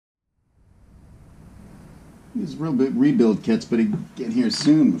These real big rebuild kits, but get here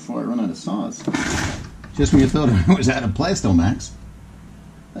soon before I run out of saws. Just when you thought I was out of McCulloch Macs,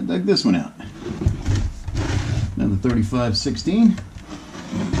 I dug this one out. Another 3516,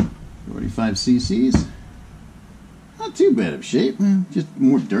 45 cc's. Not too bad of shape, just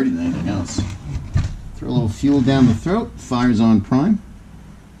more dirty than anything else. Throw a little fuel down the throat, fire's on prime.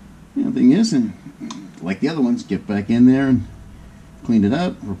 The thing is, and like the other ones, get back in there and clean it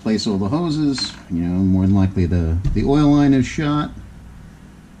up, replace all the hoses. More than likely the oil line is shot.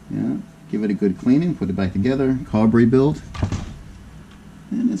 Give it a good cleaning, put it back together, carb rebuild,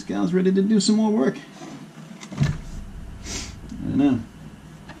 and this gal's ready to do some more work. I don't know.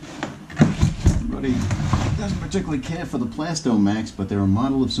 Everybody doesn't particularly care for the McCulloch Macs, but they're a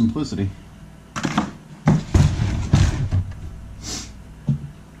model of simplicity.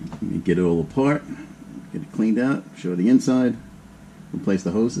 You get it all apart, get it cleaned out, show the inside, replace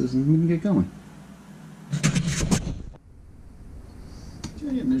the hoses, and we can get going.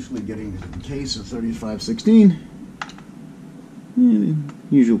 Initially getting the case of 3516. The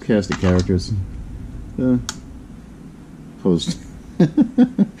usual cast of characters. Post.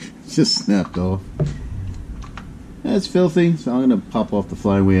 Just snapped off. That's filthy, so I'm going to pop off the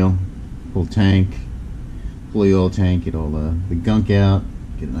flywheel, pull tank, pull the oil tank, get all the gunk out,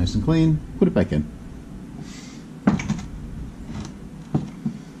 get it nice and clean, put it back in.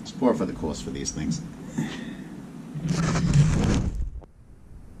 It's par for the course for these things.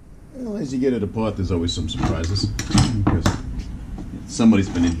 Well, as you get it apart, there's always some surprises, because somebody's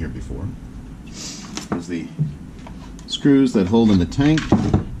been in here before. There's the screws that hold in the tank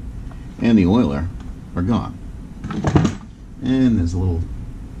and the oiler are gone. And there's a little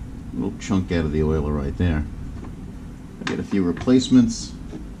chunk out of the oiler right there. I get a few replacements.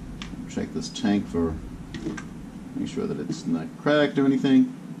 Check this tank for, make sure that it's not cracked or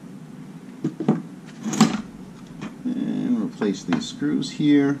anything. And replace these screws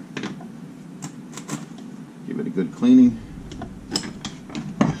here. Give it a good cleaning.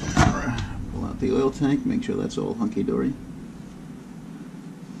 Pull out the oil tank, make sure that's all hunky-dory.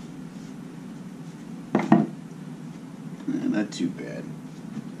 Not too bad.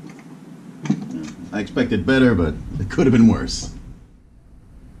 I expected better, but it could have been worse.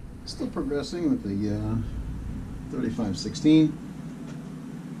 Still progressing with the 3516.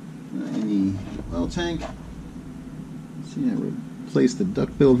 And the oil tank. See, I replaced the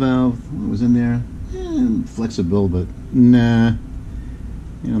duckbill valve when it was in there. Flexible, but nah.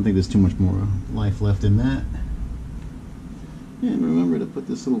 I don't think there's too much more life left in that. And remember to put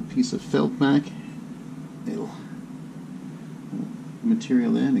this little piece of felt back. It'll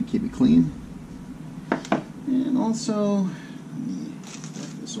material in and keep it clean. And also, let me back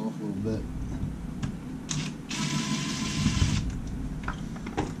this off a little bit.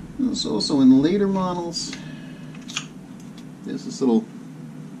 There's also in later models, there's this little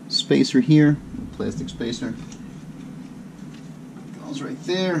spacer here, a plastic spacer. Goes right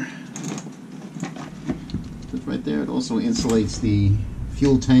there. Just right there. It also insulates the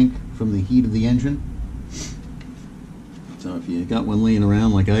fuel tank from the heat of the engine. So if you got one laying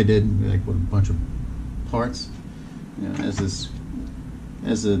around like I did, like with a bunch of parts, as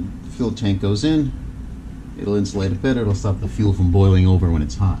the fuel tank goes in, it'll insulate it better. It'll stop the fuel from boiling over when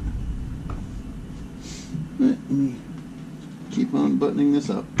it's hot. Let me keep on buttoning this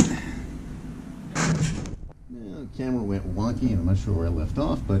up. The camera went wonky, and I'm not sure where I left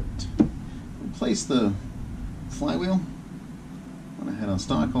off, but replace the flywheel when I had on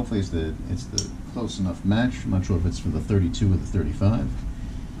stock. Hopefully it's the close enough match. I'm not sure if it's for the 32 or the 35.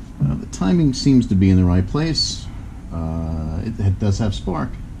 The timing seems to be in the right place. It does have spark.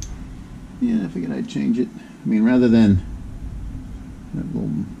 Yeah, I figured I'd change it. I mean, rather than that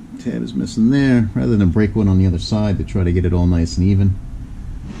little tab is missing there, rather than break one on the other side to try to get it all nice and even.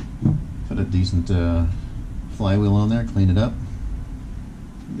 Put a decent flywheel on there, clean it up.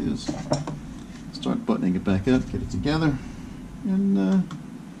 Just start buttoning it back up, get it together, and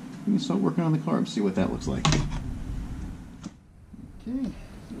we can start working on the carbs, see what that looks like. Okay,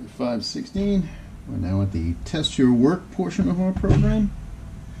 3516. We're now at the test your work portion of our program.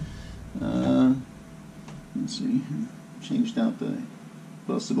 Let's see, changed out the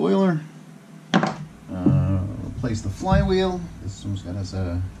busted oiler, replaced the flywheel. This one's got us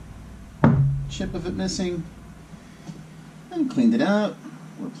a chip of it missing, and cleaned it out.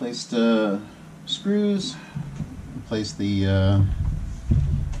 Replaced screws, replaced the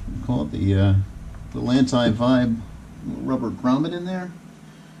call it the little anti-vibe rubber grommet in there.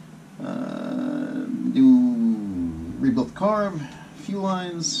 Rebuilt the carb, fuel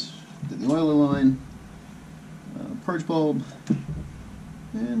lines, did the oiler line, purge bulb,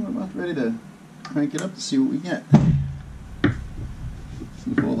 and we're about ready to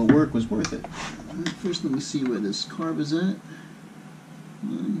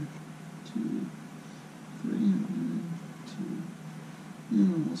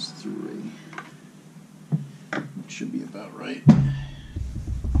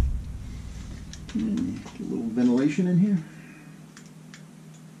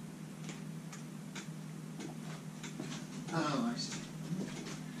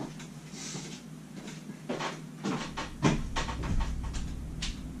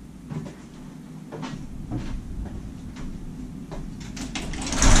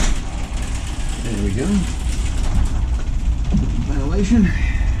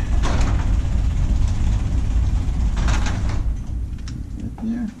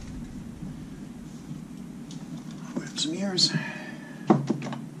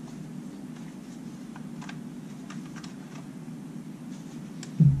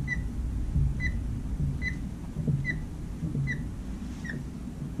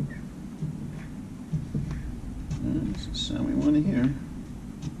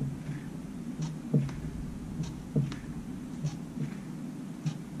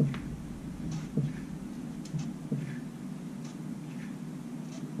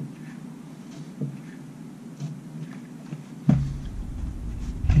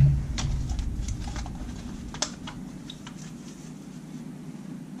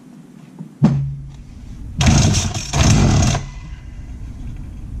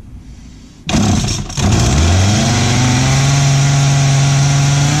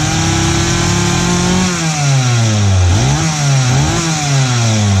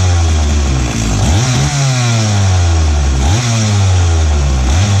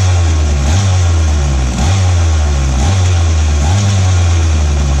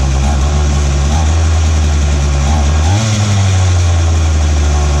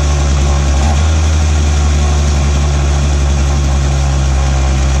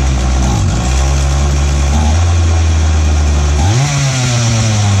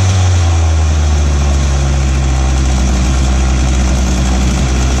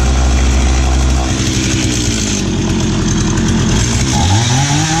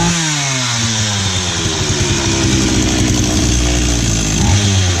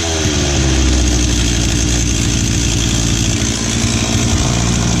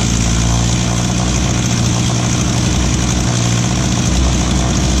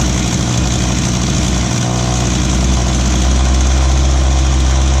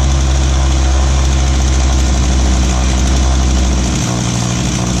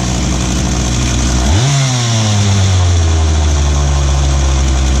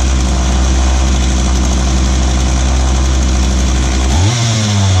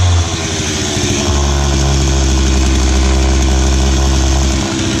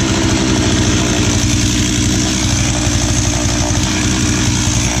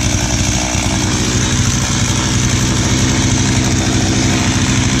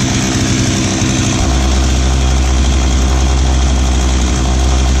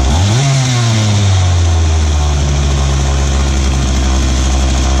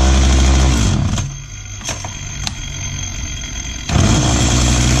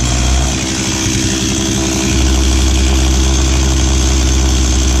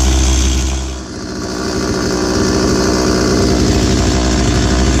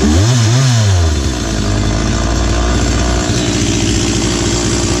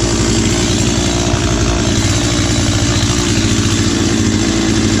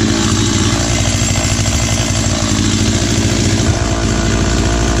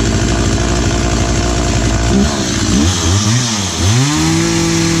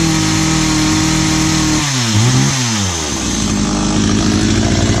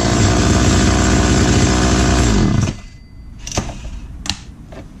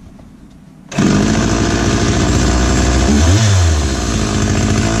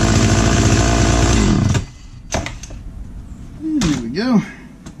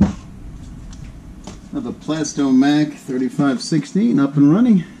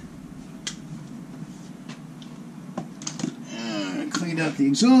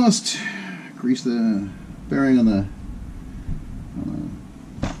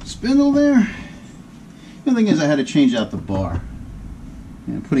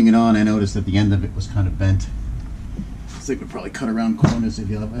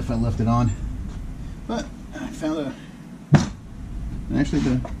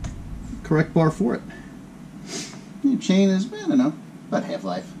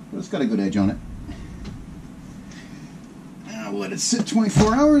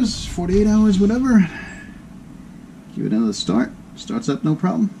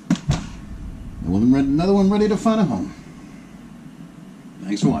Another one ready to find a home.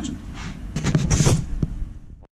 Thanks for watching.